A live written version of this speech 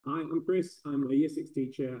Hi, I'm Chris. I'm a Year 6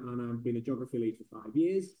 teacher and I've been a geography lead for 5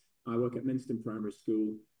 years. I work at Menston Primary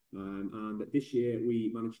School, and this year we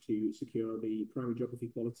managed to secure the Primary Geography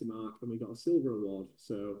Quality Mark and we got a silver award.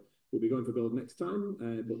 So we'll be going for gold next time,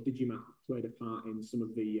 but Digimap played a part in some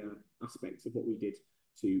of the aspects of what we did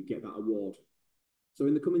to get that award. So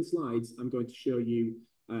in the coming slides, I'm going to show you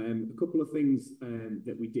a couple of things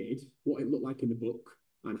that we did, what it looked like in the book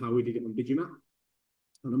and how we did it on Digimap.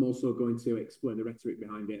 And I'm also going to explain the rhetoric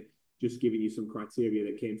behind it, just giving you some criteria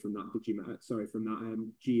that came from that from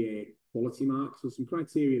that GA quality mark. So some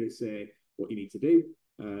criteria that say what you need to do,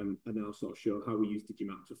 and then I'll sort of show how we use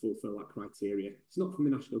Digimap to fulfill that criteria. It's not from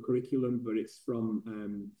the national curriculum, but it's from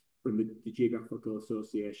the Geographical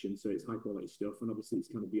Association, so it's high quality stuff, and obviously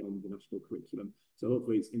it's kind of beyond the national curriculum. So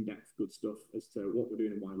hopefully it's in-depth good stuff as to what we're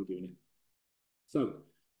doing and why we're doing it. So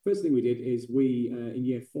first thing we did is we, in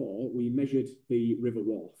year 4, we measured the River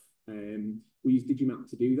Wharfe. We used Digimap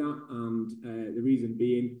to do that, and the reason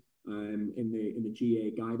being, in the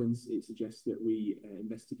GA guidance, it suggests that we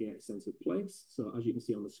investigate a sense of place. So as you can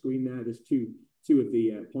see on the screen there, there's two of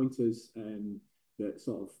the pointers that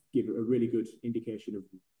sort of give a really good indication of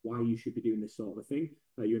why you should be doing this sort of thing.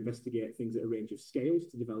 You investigate things at a range of scales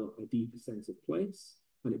to develop a deeper sense of place,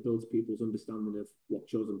 and it builds people's understanding of what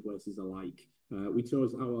chosen places are like. We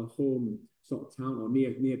chose our home sort of town or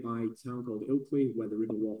nearby town called Ilkley, where the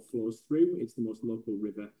River Wharfe flows through. It's the most local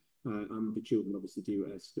river, and the children obviously do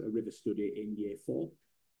a river study in year 4.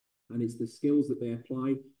 And it's the skills that they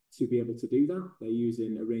apply to be able to do that. They're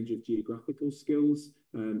using a range of geographical skills,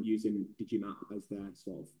 using Digimap as their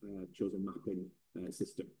sort of chosen mapping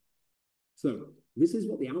system. So this is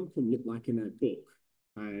what the outcome looked like in their book.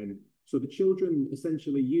 So the children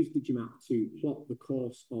essentially used Digimap to plot the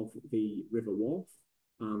course of the River Wharfe,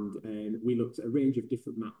 and we looked at a range of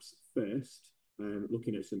different maps first,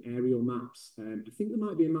 looking at some aerial maps. I think there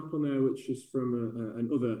might be a map on there which is from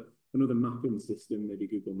another mapping system, maybe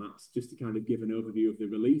Google Maps, just to kind of give an overview of the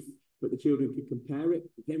relief, but the children could compare it.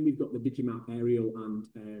 Then we've got the Digimap aerial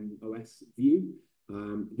and OS view.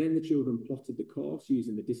 Then the children plotted the course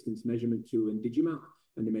using the distance measurement tool in Digimap,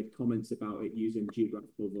 and they made comments about it using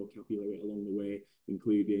geographical vocabulary along the way,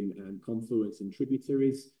 including confluence and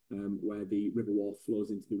tributaries, where the River Wharfe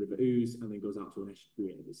flows into the River Ouse and then goes out to an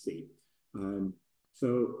estuary of the sea.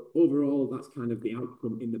 So overall, that's kind of the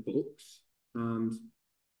outcome in the books. And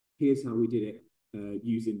here's how we did it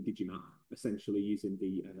using Digimap, essentially using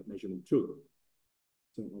the measurement tool.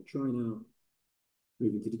 So I'll try now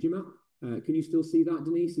moving to Digimap. Can you still see that,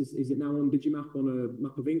 Denise? Is it now on Digimap on a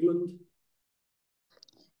map of England?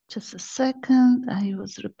 Just a second. I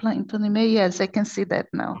was replying to the email. Yes, I can see that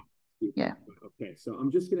now. Yeah. Okay, so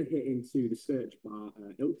I'm just going to hit into the search bar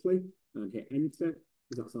Ilkley and hit enter,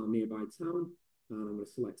 because that's our nearby town. And I'm going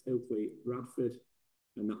to select Ilkley, Bradford,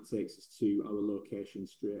 and that takes us to our location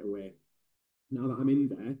straight away. Now that I'm in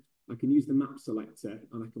there, I can use the map selector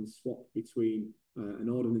and I can swap between an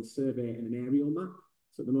ordnance survey and an aerial map.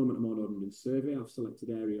 So at the moment I'm on ordnance survey, I've selected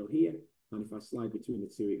aerial here, and if I slide between the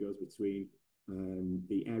two, it goes between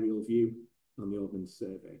the aerial view and the ordnance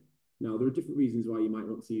survey. Now, there are different reasons why you might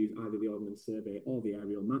want to use either the ordnance survey or the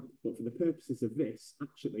aerial map, but for the purposes of this,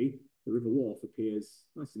 actually, the River Wharfe appears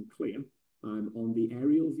nice and clear on the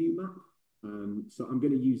aerial view map. So I'm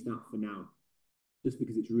going to use that for now, just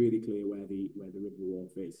because it's really clear where the River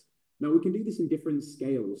Wharfe is. Now, we can do this in different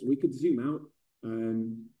scales. We could zoom out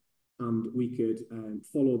and we could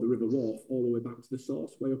follow the River Wharfe all the way back to the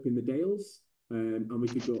source, way up in the Dales. And we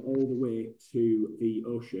could go all the way to the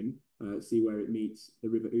ocean, see where it meets the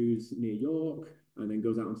River Ouse near York, and then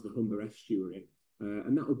goes out into the Humber estuary.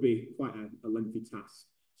 And that would be quite a lengthy task.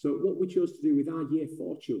 So what we chose to do with our year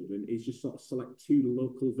 4 children is just sort of select 2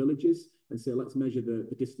 local villages and say, let's measure the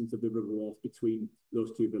distance of the River Wharfe between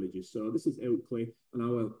those 2 villages. So this is Ilkley, and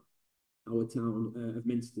our town of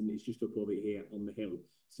Menston is just up over here on the hill.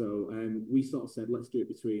 So we sort of said, let's do it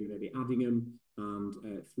between maybe Addingham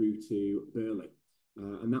and through to Burley.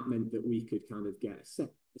 And that meant that we could kind of get a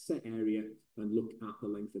set area and look at the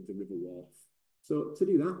length of the River Wharfe. So to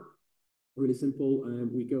do that, really simple,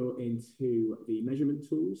 we go into the measurement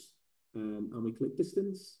tools and we click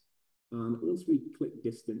distance. And once we click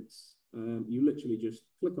distance, you literally just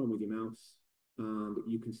click on with your mouse and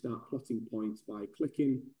you can start plotting points by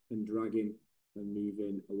clicking and dragging and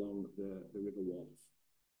moving along the River Wharfe.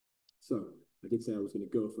 So I did say I was going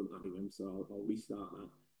to go from Addingham, so I'll restart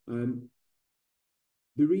that.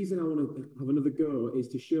 The reason I want to have another go is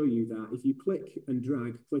to show you that if you click and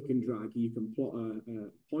drag, you can plot a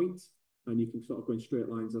point and you can sort of go in straight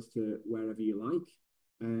lines as to wherever you like.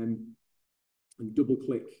 And double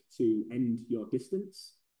click to end your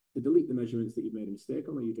distance. To delete the measurements that you've made a mistake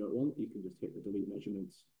on or you don't want, you can just hit the delete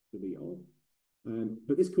measurements, delete all.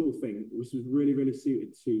 But this cool thing, which was really, really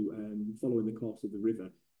suited to following the course of the river,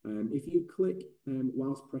 if you click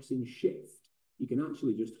whilst pressing shift, you can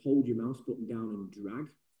actually just hold your mouse button down and drag.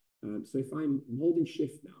 So if I'm holding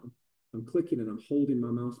shift now, I'm clicking and I'm holding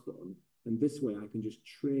my mouse button, and this way I can just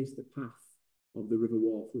trace the path of the River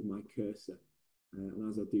Wharfe with my cursor. And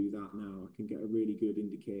as I do that now, I can get a really good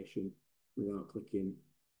indication without clicking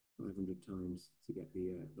 500 times to get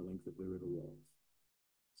the length of the River Wharfe.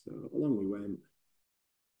 So along we went,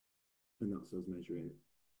 and that's us measuring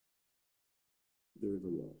the River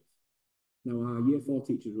Wharfe. Now, our year 4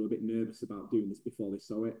 teachers were a bit nervous about doing this before they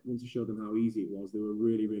saw it. Once I showed them how easy it was, they were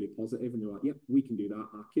really, really positive, and they were like, yep, we can do that.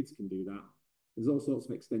 Our kids can do that. There's all sorts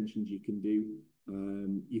of extensions you can do.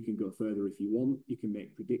 You can go further if you want. You can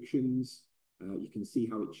make predictions. You can see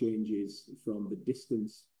how it changes from the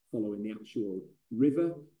distance following the actual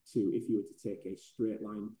river to if you were to take a straight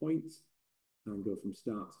line point and go from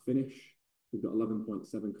start to finish. We've got 11.7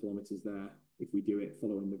 kilometres there. If we do it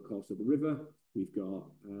following the course of the river, we've got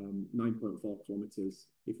 9.4 kilometres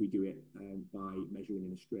if we do it by measuring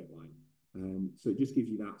in a straight line. So it just gives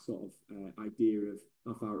you that sort of idea of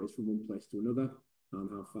how far it is from one place to another and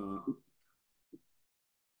how far,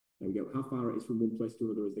 there we go, how far it is from one place to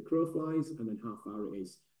another as the crow flies, and then how far it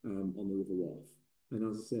is on the River Wharfe. And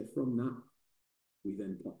as I say, from that, we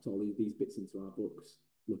then popped all these bits into our books,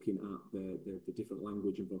 looking at the different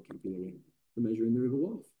language and vocabulary for measuring the River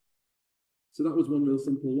Wharfe. So that was one real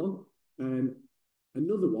simple one.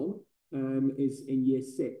 Another one is in year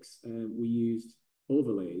 6, we used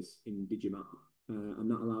overlays in Digimap, and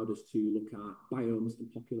that allowed us to look at biomes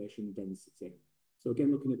and population density. So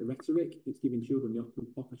again, looking at the rhetoric, it's giving children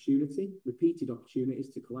the opportunity, repeated opportunities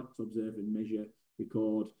to collect, observe and measure,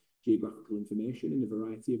 record geographical information in a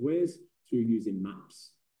variety of ways through using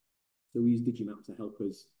maps. So we use Digimap to help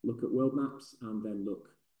us look at world maps and then look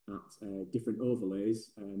at different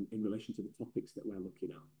overlays in relation to the topics that we're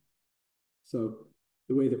looking at. So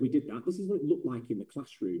the way that we did that, this is what it looked like in the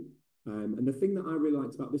classroom. And the thing that I really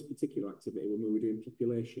liked about this particular activity when we were doing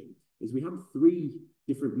population is we had 3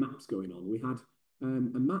 different maps going on. We had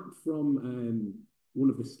a map from one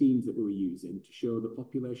of the schemes that we were using to show the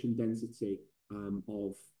population density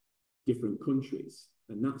of different countries.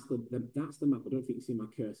 And that's the map. I don't think you see my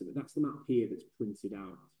cursor, but that's the map here that's printed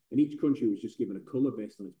out. And each country was just given a colour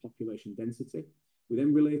based on its population density. We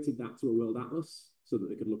then related that to a world atlas so that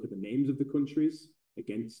they could look at the names of the countries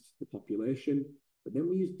against the population. But then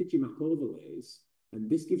we used Digimap overlays, and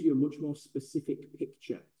this gives you a much more specific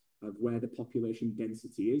picture of where the population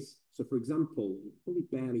density is. So for example, you probably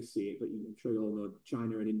barely see it, but I'm sure you all know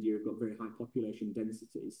China and India have got very high population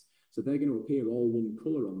densities. So they're going to appear all one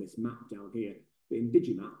colour on this map down here. But in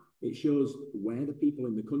Digimap, it shows where the people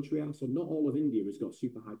in the country are. So not all of India has got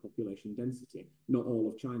super high population density. Not all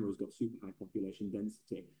of China has got super high population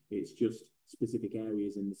density. It's just specific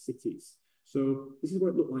areas in the cities. So this is what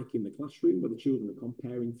it looked like in the classroom, where the children are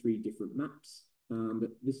comparing 3 different maps. And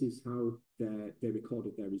this is how they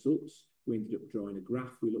recorded their results. We ended up drawing a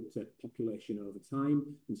graph. We looked at population over time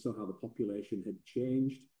and saw how the population had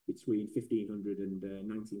changed between 1500 and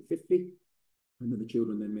 1950. And then the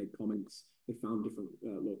children then made comments. They found different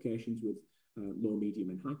locations with low, medium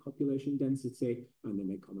and high population density, and then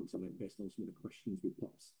made comments on it based on some of the questions we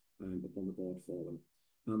popped up on the board for them.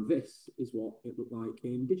 And this is what it looked like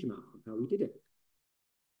in Digimap and how we did it.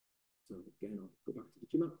 So again, I'll go back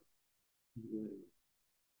to Digimap.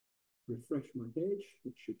 Refresh my page,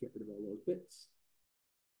 which should get rid of all those bits.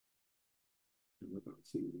 And we're back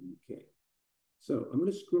to the UK. So I'm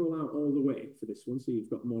going to scroll out all the way for this one, so you've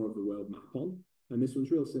got more of the world map on. And this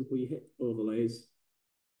one's real simple. You hit overlays.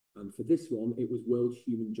 And for this one, it was world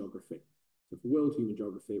human geography. So for world human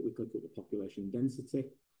geography, we click at the population density.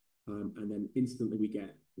 And then instantly we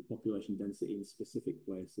get the population density in specific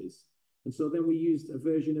places. And so then we used a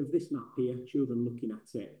version of this map here, children looking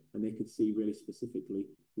at it, and they could see really specifically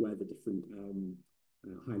where the different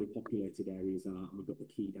highly populated areas are. And we've got the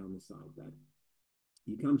key down the side there.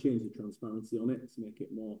 You can change the transparency on it to make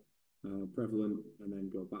it more prevalent, and then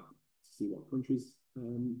go back to see what countries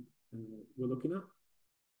we're looking at.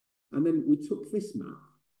 And then we took this map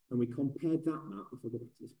and we compared that map, if I go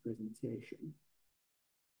back to this presentation.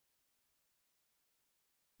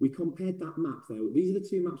 We compared that map there. These are the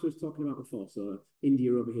 2 maps I was talking about before. So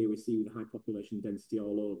India over here, we see with a high population density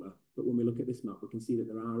all over. But when we look at this map, we can see that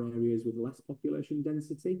there are areas with less population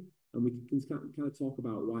density. And we can kind of talk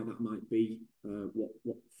about why that might be, what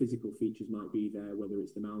physical features might be there, whether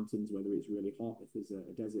it's the mountains, whether it's really hot, if there's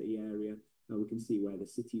a deserty area. We can see where the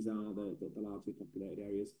cities are, the largely populated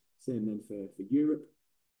areas. Same then for Europe.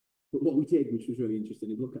 But what we did, which was really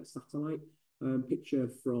interesting, is look at a satellite picture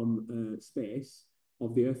from space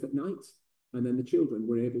of the Earth at night. And then the children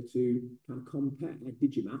were able to kind of compare a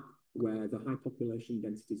Digimap, where the high population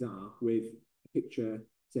densities are, with a picture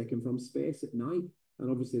taken from space at night. And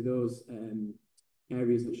obviously those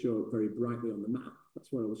areas that show up very brightly on the map,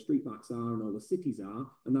 that's where all the street backs are and all the cities are.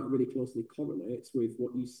 And that really closely correlates with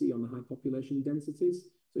what you see on the high population densities.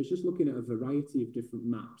 So it's just looking at a variety of different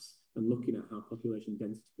maps and looking at how population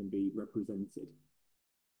density can be represented.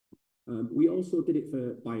 We also did it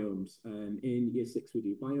for biomes. In year 6, we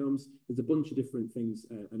do biomes. There's a bunch of different things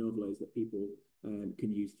and overlays that people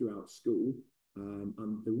can use throughout school.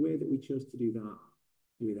 And the way that we chose to do that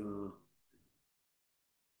with our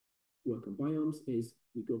work on biomes is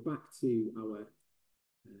we go back to our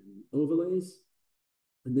overlays.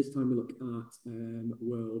 And this time we look at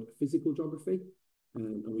world physical geography.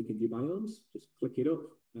 And we can do biomes. Just click it up.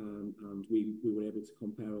 And we were able to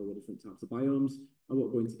compare all the different types of biomes. I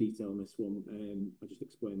won't go into detail on this one. I'll just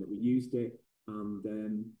explain that we used it.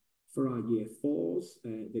 And for our year 4s,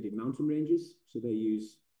 they did mountain ranges. So they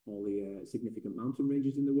use all the significant mountain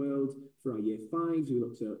ranges in the world. For our year 5s, we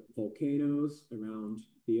looked at volcanoes around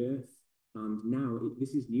the Earth. And now,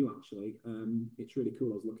 this is new actually. It's really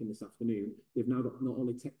cool. I was looking this afternoon. They've now got not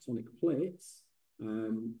only tectonic plates,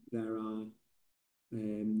 there are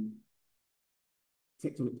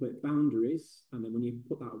tectonic plate boundaries, and then when you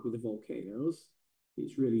put that up with the volcanoes,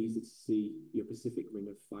 it's really easy to see your Pacific Ring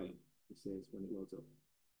of Fire, it says when it loads up.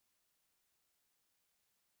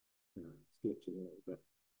 It's glitching a little bit.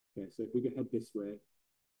 Okay, so if we go head this way,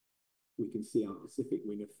 we can see our Pacific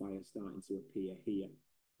Ring of Fire starting to appear here.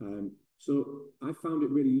 So I found it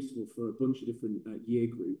really useful for a bunch of different year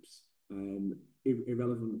groups,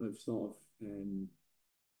 irrelevant of sort of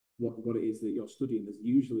what it is that you're studying. There's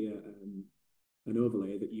usually an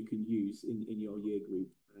overlay that you can use in your year group.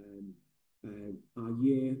 Our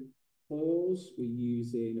year 4s, we're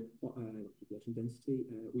using population density.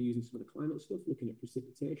 We're using some of the climate stuff, looking at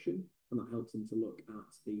precipitation, and that helps them to look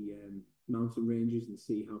at the mountain ranges and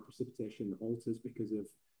see how precipitation alters because of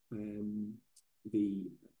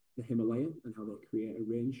the Himalaya and how they create a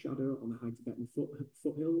rain shadow on the high Tibetan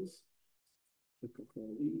foothills. Click up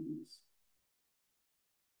all these.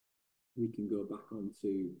 We can go back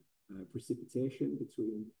onto precipitation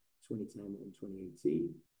between 2010 and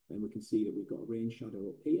 2018, and we can see that we've got a rain shadow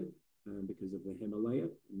up here because of the Himalaya,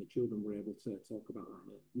 and the children were able to talk about that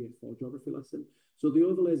in a year 4 geography lesson. So the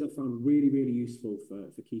overlays I found really, really useful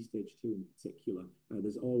for Key Stage 2 in particular.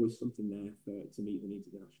 There's always something there to meet the needs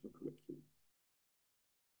of the national curriculum.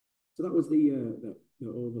 So that was the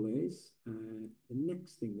overlays. The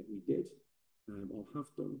next thing that we did, or have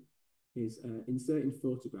done, is inserting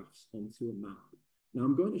photographs onto a map. Now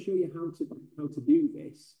I'm going to show you how to do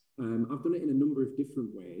this. I've done it in a number of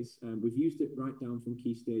different ways. We've used it right down from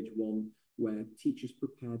Key Stage 1, where teachers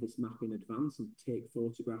prepare this map in advance and take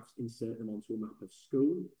photographs, insert them onto a map of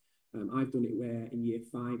school. I've done it where in year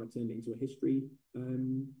 5 I turned it into a history,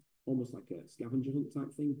 almost like a scavenger hunt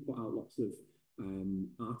type thing, put out lots of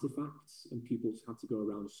artifacts, and pupils had to go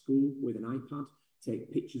around school with an iPad,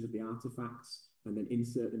 take pictures of the artifacts, and then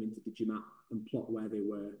insert them into Digimap and plot where they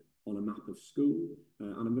were on a map of school.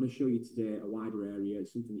 And I'm going to show you today a wider area,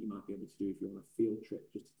 something that you might be able to do if you're on a field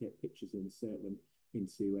trip, just to take pictures and insert them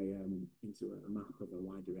into a map of a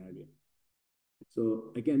wider area.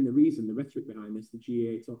 So again, the rhetoric behind this, the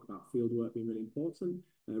GA talk about fieldwork being really important,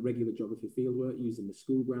 regular geography fieldwork using the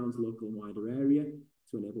school grounds, local and wider area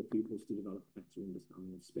to enable pupils to develop a better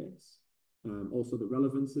understanding of space. Also the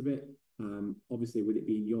relevance of it, obviously with it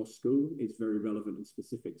being your school, it's very relevant and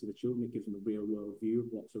specific to the children. It gives them a real world view of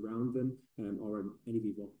what's around them, or any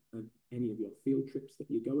of your field trips that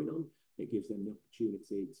you're going on. It gives them the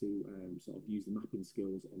opportunity to sort of use the mapping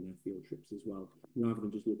skills on their field trips as well. Rather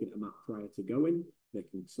than just looking at a map prior to going, they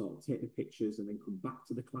can sort of take the pictures and then come back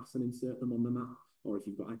to the class and insert them on the map. Or if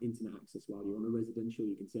you've got internet access while you're on a residential,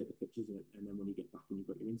 you can take the pictures and then when you get back and you've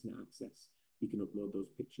got your internet access, you can upload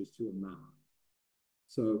those pictures to a map.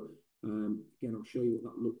 So again, I'll show you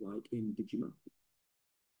what that looked like in Digimap.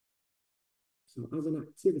 So as an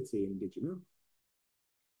activity in Digimap,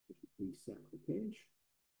 just reset the page.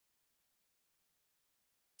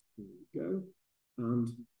 There we go. And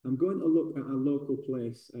I'm going to look at a local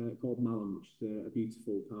place called Malham, which is a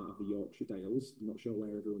beautiful part of the Yorkshire Dales. I'm not sure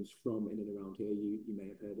where everyone's from in and around here. You may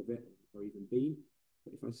have heard of it or even been.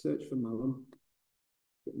 But if I search for Malham,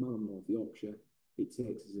 get Malham, North Yorkshire, it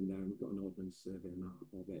takes us in there and we've got an ordnance survey map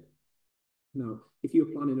of it. Now, if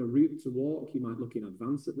you're planning a route to walk, you might look in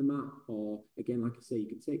advance at the map, or again, like I say, you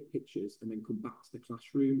can take pictures and then come back to the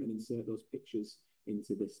classroom and insert those pictures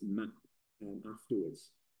into this map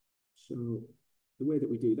afterwards. So the way that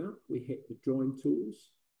we do that, we hit the drawing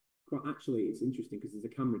tools. Quite actually, it's interesting because there's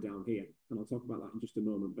a camera down here, and I'll talk about that in just a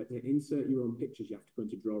moment. But to insert your own pictures, you have to go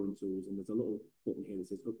into drawing tools, and there's a little button here that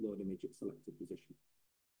says upload image at selected position.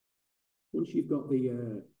 Once you've got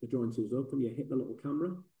the drawing tools open, you hit the little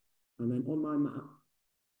camera, and then on my map,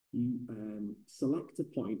 you select a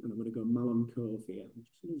point, and I'm going to go Malham Cove here. I'm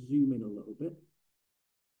just going to zoom in a little bit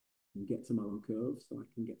and get to Malham Cove so I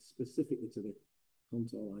can get specifically to the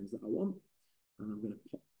contour lines that I want. And I'm going to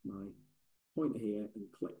pop my pointer here and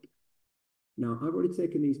click. Now, I've already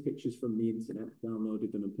taken these pictures from the internet,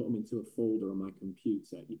 downloaded them and put them into a folder on my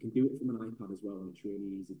computer. You can do it from an iPad as well, and it's really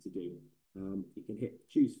easy to do. You can hit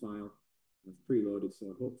choose file. I've preloaded, so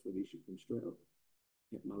hopefully these should come straight up.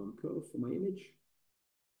 Hit Malham Cove for my image.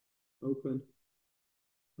 Open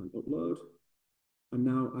and upload. And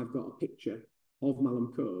now I've got a picture of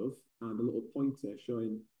Malham Cove and a little pointer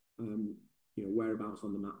showing whereabouts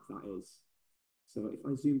on the map that is. So if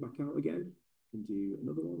I zoom back out again, I can do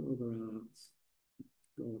another one over at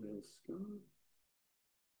Gordale Scar.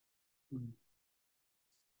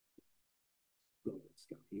 Gordale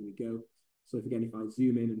Scar, here we go. So if I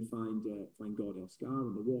zoom in and find Gordale Scar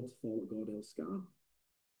and the waterfall at Gordale Scar,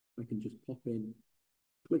 I can just pop in,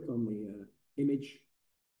 click on the image,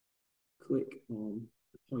 click on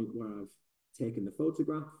the point where I've taken the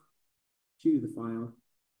photograph, choose the file,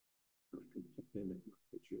 and I can pop in my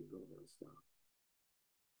picture of Gordale Scar.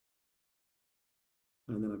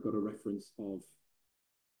 And then I've got a reference of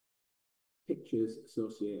pictures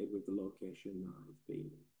associated with the location that I've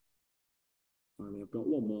been. Finally, I've got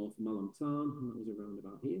one more for Malham Tarn, and that was around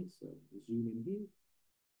about here, so zoom in here.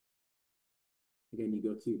 Again, you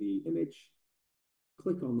go to the image,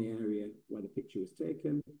 click on the area where the picture was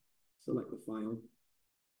taken, select the file,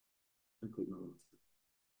 and click Malham Tarn.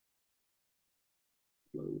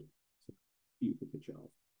 Upload. So, beautiful picture of.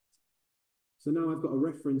 So now I've got a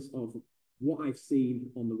reference of what I've seen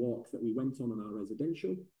on the walk that we went on our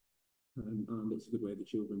residential, and it's a good way of the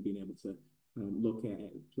children being able to locate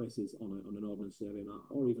places on an ordnance survey map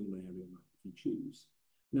or even an aerial map if you choose.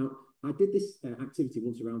 Now, I did this activity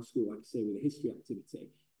once around school, like I say, with a history activity,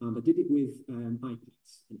 and I did it with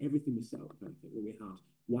iPads, and everything was set up perfect. We had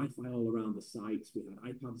Wi-Fi all around the site. We had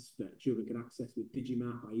iPads that children could access with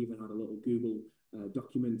Digimap. I even had a little Google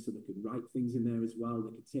document so they could write things in there as well.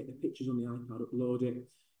 They could take the pictures on the iPad, upload it.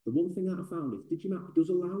 The one thing that I found is Digimap does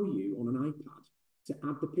allow you on an iPad to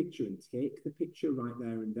add the picture and take the picture right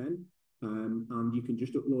there and then, and you can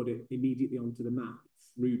just upload it immediately onto the map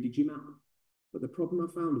through Digimap. But the problem I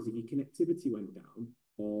found is if your connectivity went down,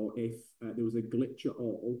 or if there was a glitch at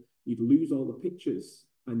all, you'd lose all the pictures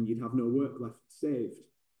and you'd have no work left saved.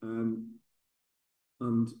 And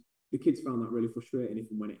the kids found that really frustrating if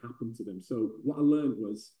and when it happened to them. So what I learned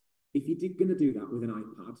was, if you're going to do that with an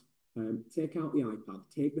iPad, take out the iPad,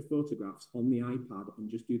 take the photographs on the iPad and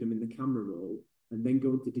just do them in the camera roll, and then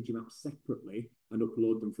go into Digimap separately and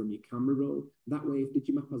upload them from your camera roll. That way, if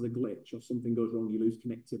Digimap has a glitch or something goes wrong, you lose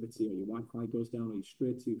connectivity or your Wi-Fi goes down or you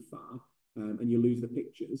stray too far and you lose the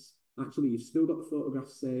pictures, actually you've still got the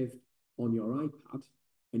photographs saved on your iPad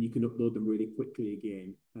and you can upload them really quickly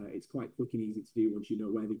again. It's quite quick and easy to do once you know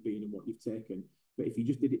where they've been and what you've taken. But if you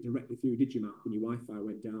just did it directly through Digimap and your Wi-Fi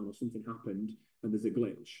went down or something happened and there's a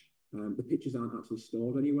glitch, the pictures aren't actually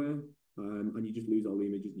stored anywhere, and you just lose all the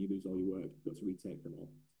images and you lose all your work. You've got to retake them all.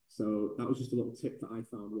 So that was just a little tip that I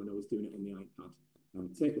found when I was doing it on the iPad.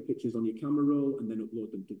 Take the pictures on your camera roll and then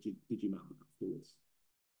upload them to Digimap afterwards.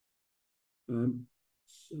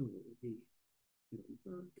 So let me get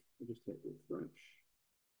back. I'll just hit refresh,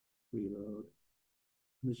 reload.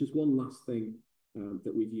 And there's just one last thing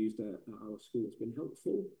that we've used at our school that's been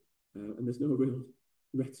helpful, and there's no real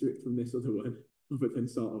rhetoric from this other one, other than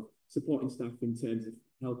sort of supporting staff in terms of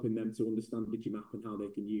helping them to understand Digimap and how they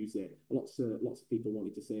can use it. Lots of people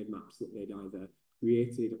wanted to save maps that they'd either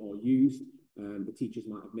created or used. The teachers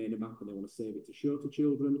might have made a map and they want to save it to show to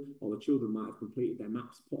children, or the children might have completed their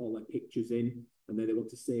maps, put all their pictures in, and then they want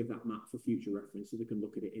to save that map for future reference so they can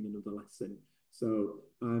look at it in another lesson. So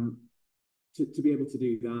to be able to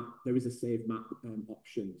do that, there is a save map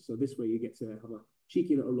option. So this way you get to have a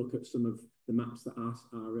cheeky little look at some of the maps that our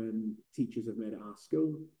teachers have made at our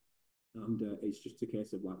school. And it's just a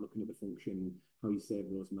case of like looking at the function, how you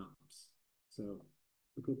save those maps. So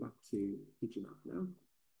I'll go back to Digimap now.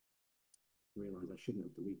 I realise I shouldn't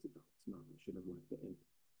have deleted that map. I should have left it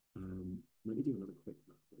in. Let me do another quick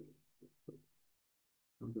map.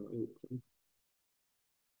 I'll go open.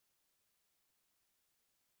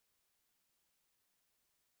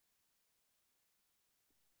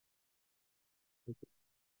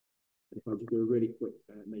 If I just do a really quick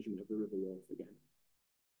measurement of the River Wharfe again.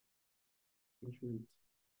 Measurement.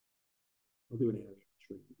 I'll do an area,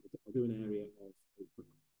 actually. I'll do an area of Oakley.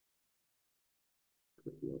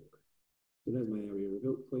 Quick look. So there's my area of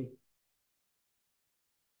Oakley.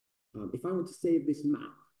 If I want to save this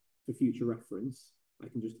map for future reference, I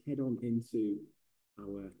can just head on into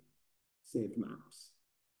our saved maps.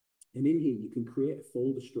 And in here, you can create a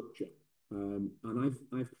folder structure. And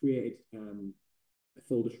I've created a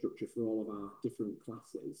folder structure for all of our different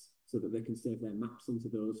classes so that they can save their maps into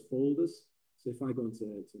those folders. So if I go into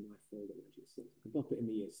my folder, I can pop it in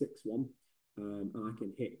the year 6 one, and I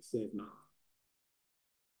can hit save map.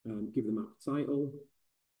 Give the map a title,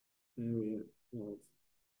 area of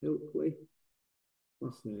Oakley,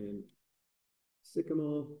 class name,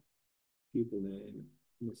 Sycamore, pupil name,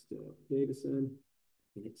 Mr. Davison,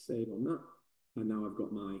 and hit save on that. And now I've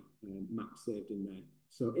got my map saved in there.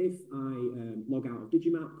 So if I log out of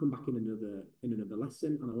Digimap, come back in another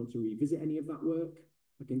lesson, and I want to revisit any of that work,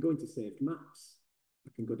 I can go into saved maps.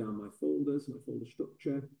 I can go down my folders, my folder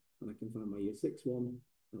structure, and I can find my year 6 one,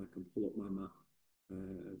 and I can pull up my map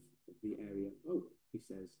of the area. Oh, he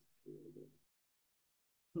says,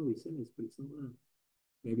 but it's not there.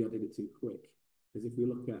 Maybe I did it too quick. Because if we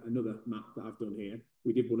look at another map that I've done here,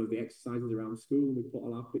 we did one of the exercises around school and we put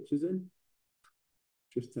all our pictures in.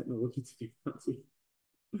 Just technology to do that.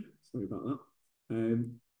 Sorry about that.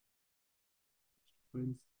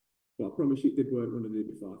 Well, I promise you it did work when I did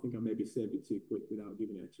it before. I think I maybe saved it too quick without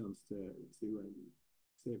giving it a chance to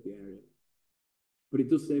save the area. But it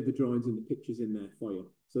does save the drawings and the pictures in there for you.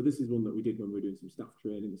 So this is one that we did when we were doing some staff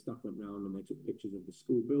training. The staff went round and they took pictures of the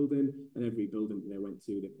school building, and every building they went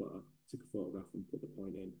to, they took a photograph and put the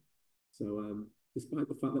point in. So despite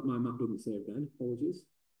the fact that my map didn't save then, apologies,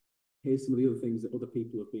 here's some of the other things that other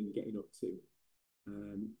people have been getting up to.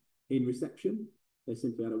 In reception, they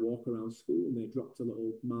simply had a walk around school and they dropped a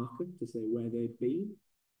little marker to say where they'd been.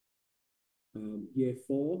 Year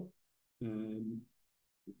 4,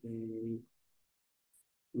 they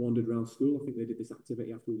wandered around school. I think they did this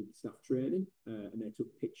activity after we did staff training, and they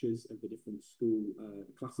took pictures of the different school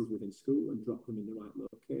classes within school and dropped them in the right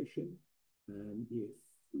location. Year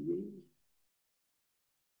 3.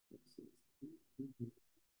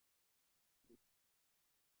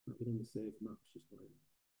 I've been on the save maps just like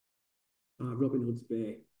Robin Hood's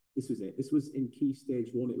Bay. This was it. This was in Key Stage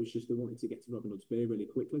 1. It was just they wanted to get to Robin Hood's Bay really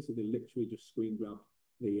quickly, so they literally just screen grabbed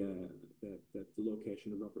the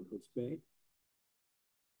location of Robin Hood's Bay.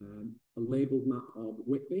 A labelled map of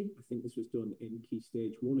Whitby. I think this was done in Key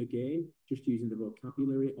Stage 1 again, just using the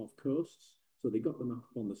vocabulary of coasts. So they got the map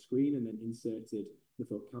up on the screen and then inserted the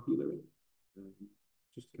vocabulary,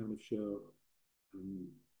 just to kind of show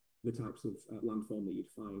the types of landform that you'd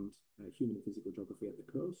find human and physical geography at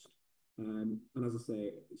the coast. And as I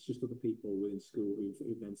say, it's just other people within school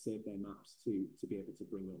who've then saved their maps to be able to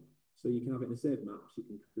bring up. So you can have it in a saved maps, you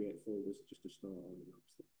can create folders just to store all the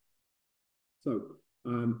maps there. So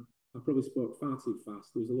I probably spoke far too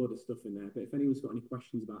fast. There was a lot of stuff in there, but if anyone's got any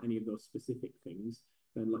questions about any of those specific things,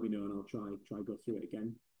 then let me know and I'll try go through it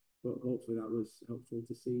again. But hopefully that was helpful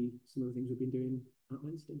to see some of the things we've been doing at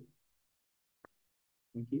Menston.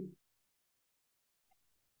 Thank you.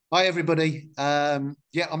 Hi, everybody.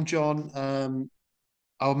 Yeah, I'm John.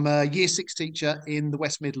 I'm a Year 6 teacher in the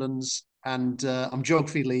West Midlands, and I'm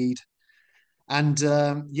geography lead. And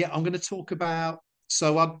yeah, I'm going to talk about,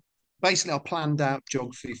 so I planned out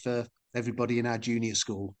geography for everybody in our junior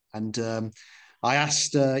school. And I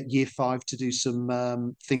asked Year 5 to do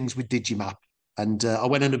some things with Digimap. And I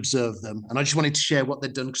went and observed them. And I just wanted to share what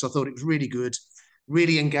they'd done because I thought it was really good,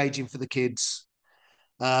 really engaging for the kids.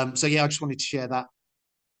 So yeah, I just wanted to share that.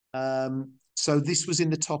 So this was in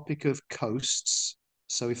the topic of coasts.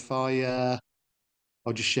 So if I'll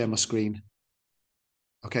just share my screen.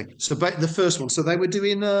 Okay, so the first one. So they were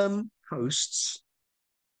doing coasts.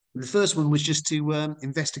 The first one was just to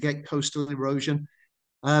investigate coastal erosion.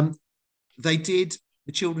 The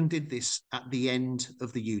children did this at the end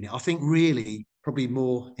of the unit. I think really probably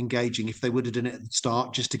more engaging if they would have done it at the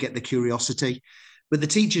start just to get the curiosity. But the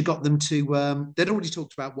teacher got them to, they'd already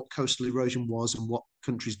talked about what coastal erosion was and what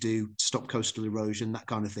countries do to stop coastal erosion, that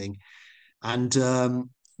kind of thing. And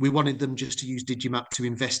we wanted them just to use Digimap to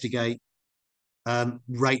investigate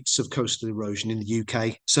rates of coastal erosion in the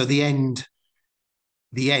UK. So the end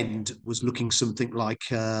was looking something like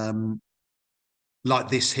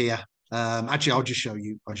this here. Actually, I'll just show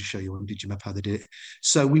you on Digimap how they did it.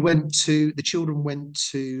 So the children went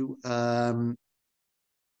to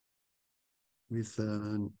with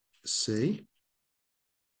C.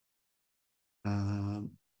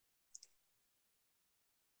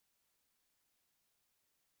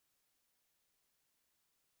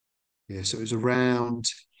 Yeah, so it was around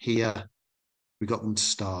here. we got them to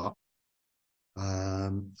start.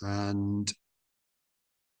 And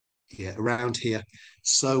yeah, around here.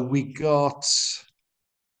 So we got,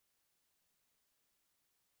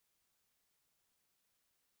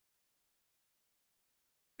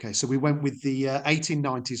 okay, so we went with the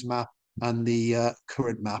 1890s map and the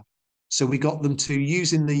current map. So we got them to,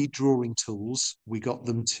 using the drawing tools, we got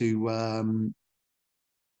them to,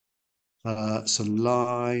 so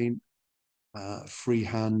line,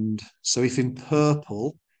 freehand. So if in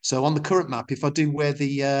purple, so on the current map, if I do where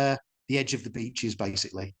the edge of the beach is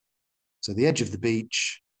basically, so the edge of the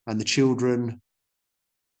beach and the children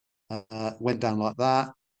went down like that,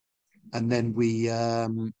 and then we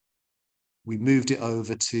moved it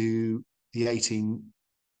over to the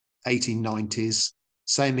 1890s.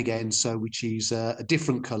 Same again, so we choose a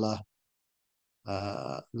different color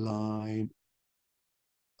line.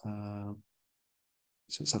 So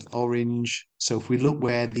it's an orange. So if we look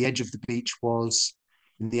where the edge of the beach was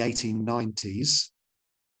in the 1890s,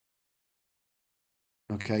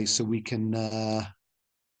 okay, so we can,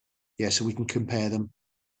 yeah, so we can compare them.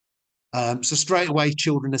 So straight away,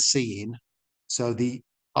 children are seeing. So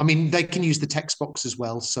I mean, they can use the text box as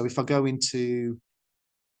well. So if I go into,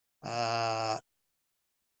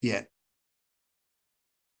 yeah,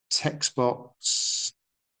 text box.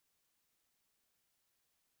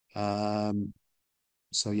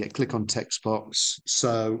 So yeah, click on text box.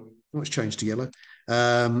 So it's changed to yellow.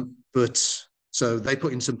 But so they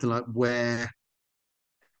put in something like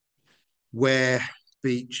where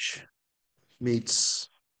beach meets,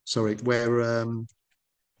 sorry, where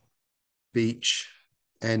beach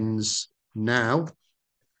ends now.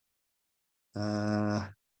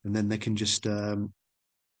 And then they can just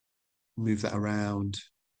move that around.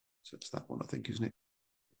 So it's that one, I think, isn't it?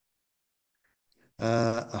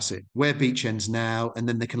 That's it. Where beach ends now, and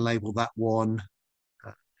then they can label that one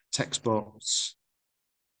text box.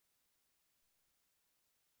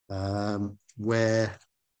 Where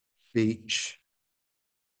beach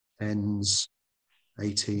ends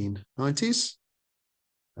 1890s.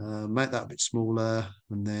 Make that a bit smaller,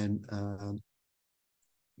 and then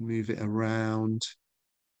move it around.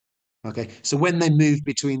 Okay, so when they move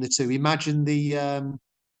between the two, imagine the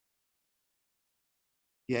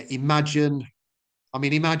yeah, imagine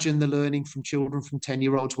the learning from children, from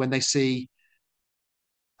 10-year-olds, when they see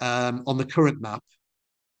on the current map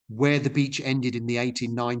where the beach ended in the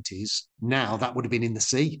 1890s. Now that would have been in the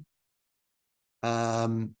sea.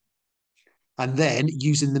 And then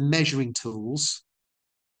using the measuring tools,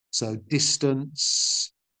 so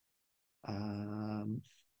distance,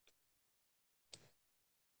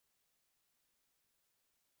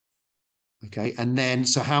 okay, and then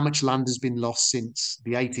so how much land has been lost since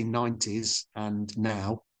the 1890s and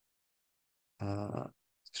now?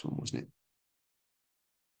 This one, wasn't it?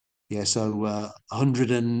 Yeah, so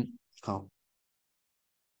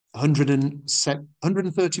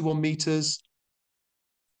 131 meters.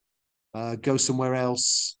 Go somewhere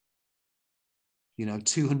else,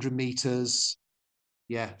 200 meters.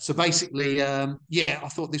 Yeah, so basically, yeah, I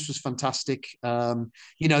thought this was fantastic.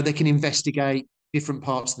 They can investigate different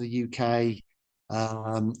parts of the UK.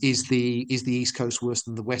 Is the East Coast worse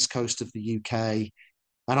than the West Coast of the UK?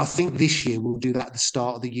 And I think this year we'll do that at the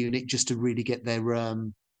start of the unit, just to really get their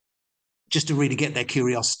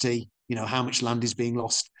curiosity. How much land is being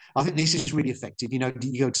lost. I think this is really effective. You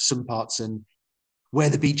go to some parts, and where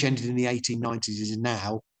the beach ended in the 1890s is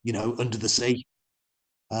now, under the sea.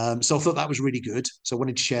 So I thought that was really good. So I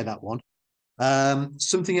wanted to share that one.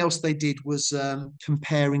 Something else they did was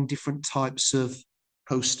comparing different types of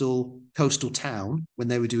coastal town when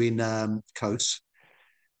they were doing coasts.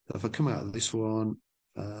 So if I come out of this one,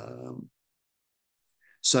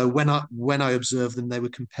 so when I observed them, they were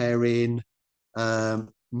comparing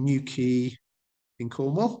Newquay in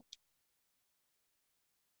Cornwall.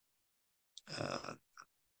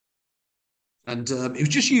 And it was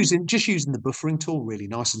just using the buffering tool, really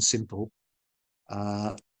nice and simple.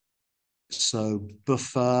 So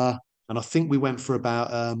buffer, and I think we went for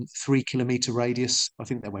about 3 kilometer radius. I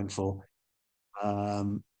think they went for.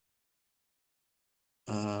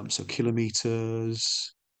 So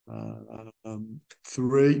kilometers,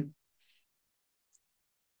 3.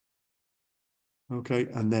 Okay,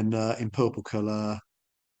 and then in purple color.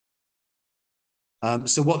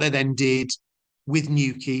 So what they then did with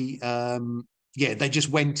Newquay, yeah, they just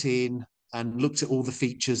went in and looked at all the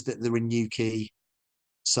features that are in Newquay.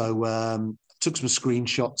 So took some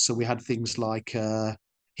screenshots. So we had things like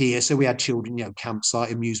here. So we had children,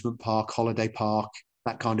 campsite, amusement park, holiday park,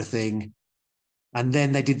 that kind of thing. And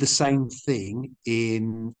then they did the same thing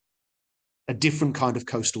in a different kind of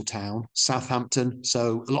coastal town, Southampton.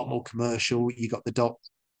 So a lot more commercial. You got the dock,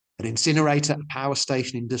 an incinerator, a power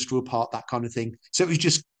station, industrial park, that kind of thing. So it was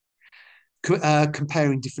just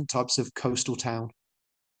comparing different types of coastal town.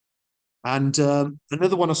 And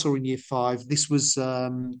another one I saw in year 5.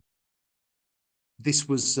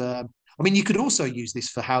 I mean, you could also use this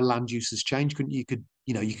for how land use has changed, couldn't you?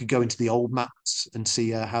 You could go into the old maps and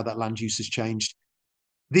see how that land use has changed.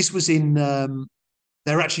 This was in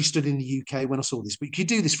they're actually studying the UK when I saw this, but you could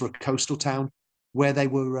do this for a coastal town where they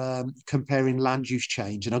were comparing land use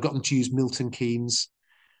change, and I got them to use Milton Keynes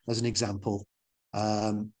as an example.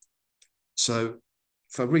 So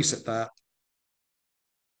if I reset that.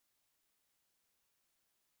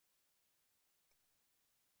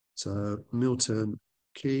 So Milton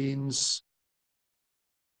Keynes.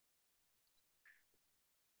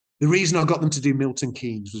 The reason I got them to do Milton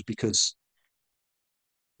Keynes was because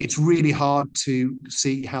it's really hard to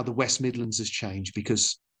see how the West Midlands has changed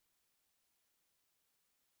because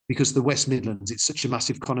the West Midlands, it's such a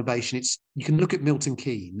massive conurbation. You can look at Milton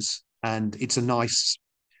Keynes and it's a nice,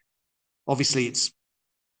 obviously it's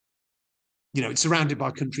surrounded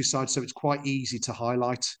by countryside, so it's quite easy to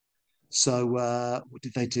highlight. So what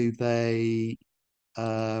did they do?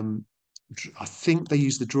 I think they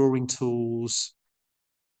used the drawing tools.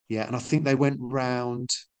 Yeah, and I think they went round,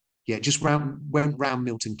 went round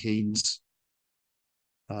Milton Keynes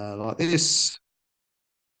like this.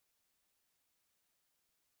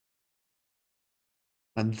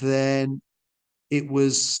 And then it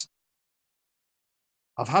was,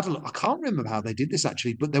 I've had a look, I can't remember how they did this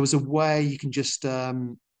actually, but there was a way you can just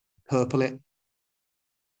purple it.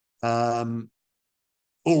 Or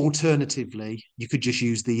alternatively, you could just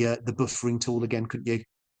use the buffering tool again, couldn't you?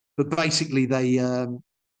 But basically they,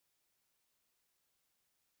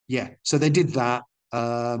 so they did that.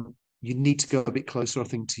 You need to go a bit closer, I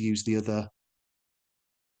think, to use the other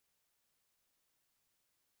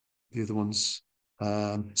ones.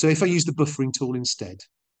 So if I use the buffering tool instead,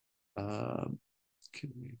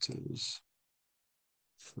 kilometers,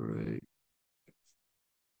 3.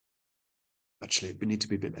 Actually, we need to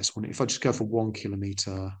be a bit less. If I just go for 1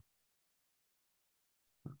 kilometer,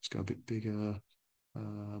 let's go a bit bigger.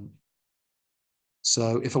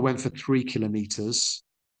 So if I went for 3 kilometers,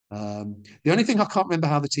 the only thing I can't remember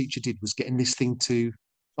how the teacher did was getting this thing to,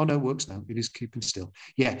 oh no, it works now. It is keeping still.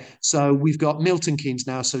 Yeah. So we've got Milton Keynes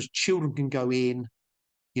now. So children can go in,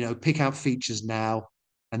 pick out features now,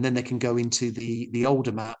 and then they can go into the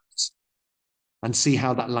older maps and see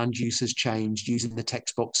how that land use has changed using the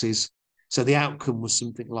text boxes. So the outcome was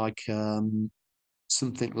something like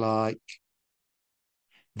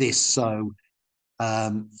this. So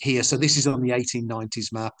here, so this is on the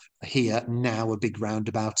 1890s map. Here now a big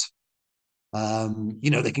roundabout.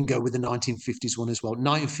 They can go with the 1950s one as well.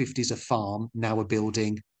 1950s a farm, now a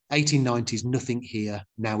building. 1890s nothing here,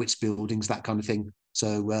 now it's buildings, that kind of thing.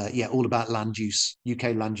 So all about land use,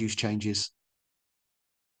 UK land use changes.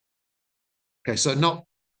 Okay, so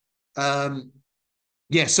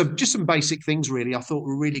so just some basic things really I thought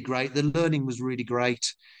were really great. The learning was really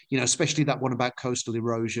great, especially that one about coastal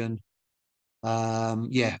erosion.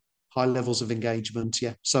 High levels of engagement.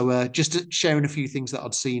 Yeah. So just sharing a few things that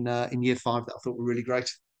I'd seen in year 5 that I thought were really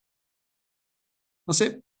great. That's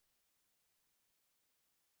it.